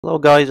Hello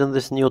guys, in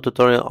this new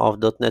tutorial of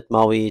 .NET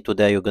MAUI,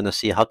 today you're gonna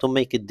see how to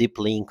make a deep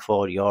link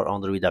for your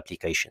Android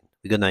application.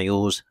 We're gonna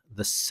use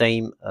the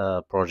same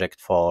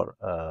project for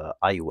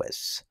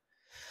iOS.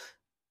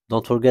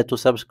 Don't forget to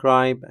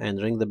subscribe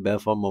and ring the bell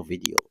for more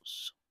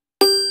videos.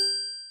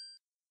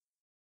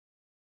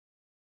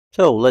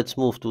 So let's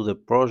move to the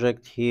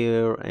project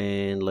here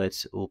and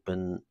let's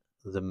open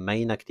the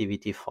main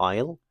activity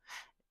file.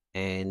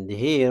 And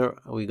here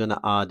we're gonna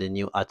add a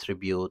new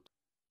attribute,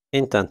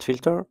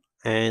 IntentFilter,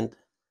 and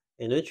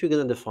in which we're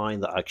going to define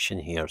the action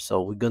here.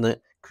 So we're going to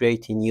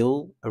create a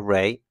new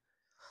array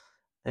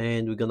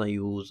and we're going to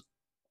use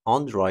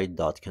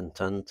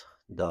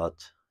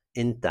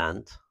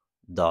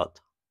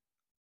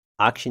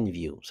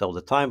Android.content.intent.actionView. So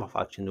the type of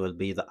action will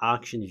be the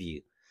action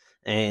view.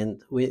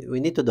 And we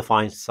need to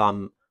define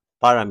some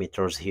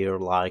parameters here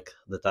like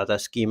the data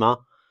schema.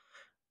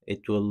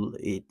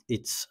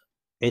 It's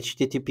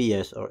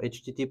HTTPS or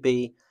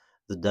HTTP.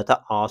 The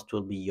data asked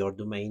will be your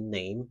domain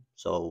name.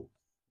 So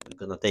we're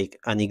gonna take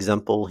an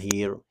example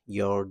here,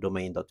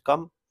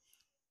 yourdomain.com,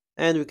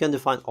 and we can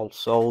define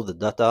also the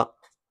data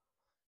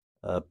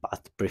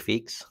path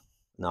prefix.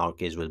 In our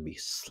case, will be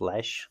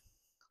slash,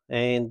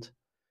 and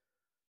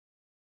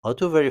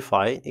auto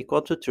verify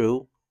equal to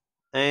true,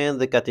 and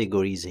the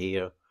categories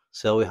here.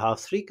 So we have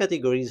three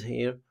categories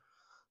here.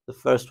 The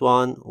first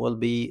one will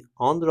be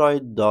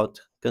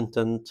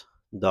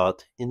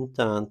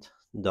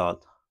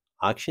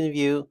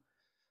Android.content.intent.actionView.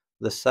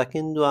 The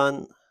second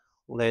one,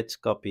 let's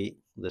copy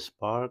this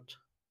part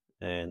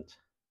and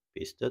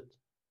paste it.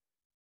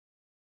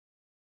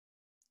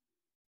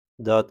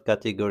 Dot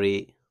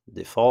category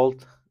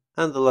default,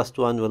 and the last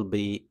one will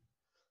be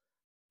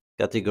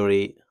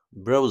category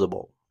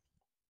browsable.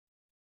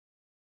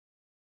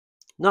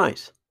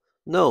 Nice.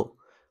 Now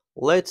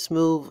let's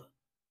move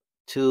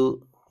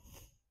to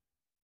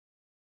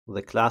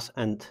the class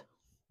and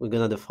we're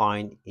gonna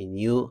define a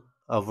new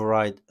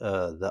override,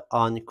 the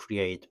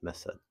OnCreate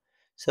method.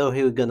 So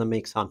here we're gonna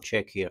make some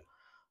check here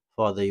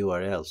for the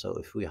URL. So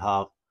if we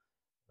have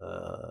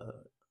a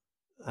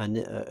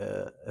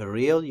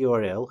real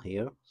URL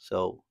here,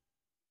 so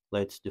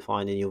let's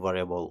define a new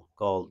variable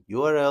called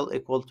URL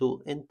equal to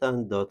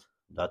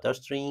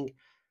intent.datastring.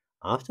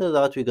 After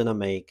that, we're gonna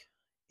make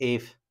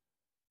if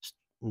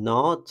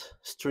not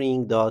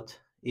string dot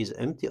is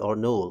empty or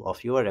null of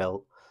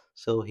URL.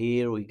 So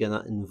here we're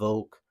gonna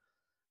invoke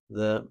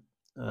the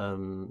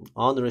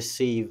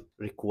onReceive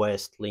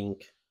request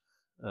link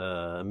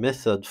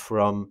method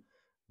from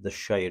the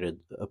shared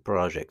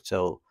project.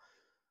 So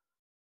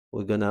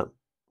we're gonna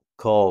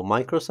call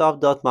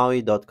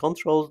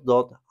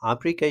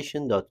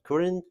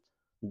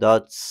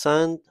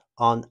microsoft.maui.controls.application.current.send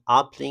on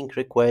uplink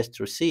request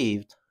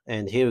received,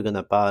 and here we're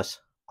gonna pass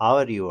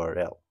our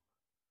URL.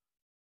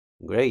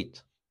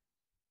 Great.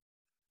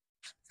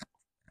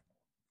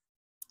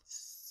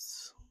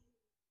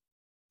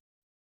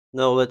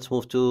 Now let's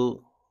move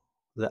to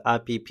the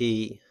app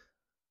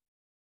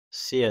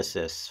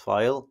CS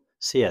file,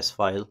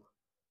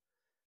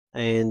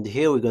 and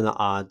here we're gonna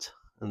add,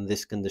 in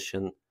this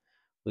condition,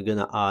 we're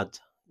gonna add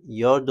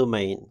your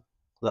domain,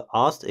 the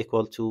asked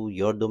equal to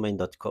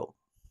yourdomain.co.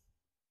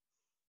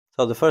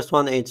 So the first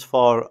one is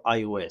for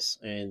iOS,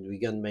 and we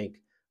can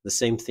make the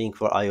same thing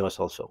for iOS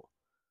also.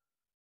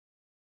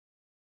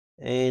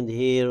 And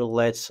here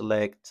let's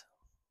select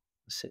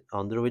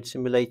Android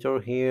simulator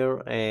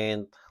here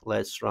and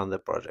let's run the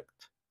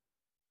project.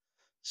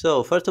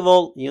 So first of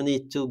all, you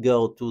need to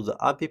go to the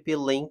app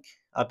link,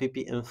 app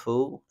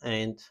info,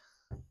 and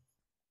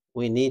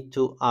we need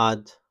to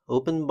add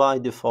open by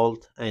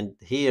default, and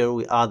here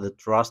we add the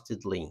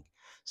trusted link.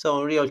 So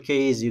in real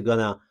case, you're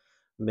gonna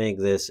make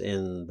this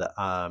in the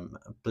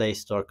Play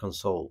Store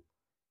console.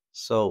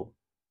 So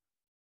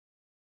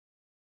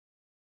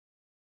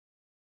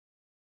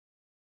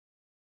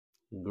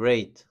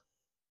great.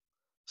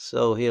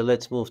 So here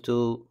let's move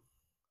to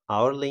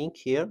our link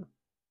here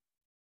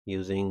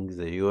using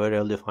the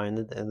URL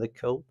defined in the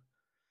code,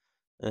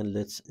 and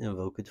let's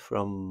invoke it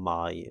from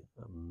my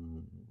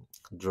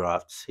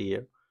drafts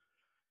here,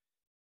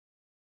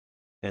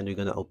 and we're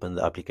gonna open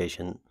the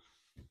application,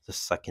 the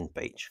second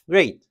page.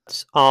 Great.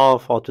 That's all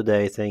for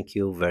today. Thank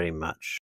you very much.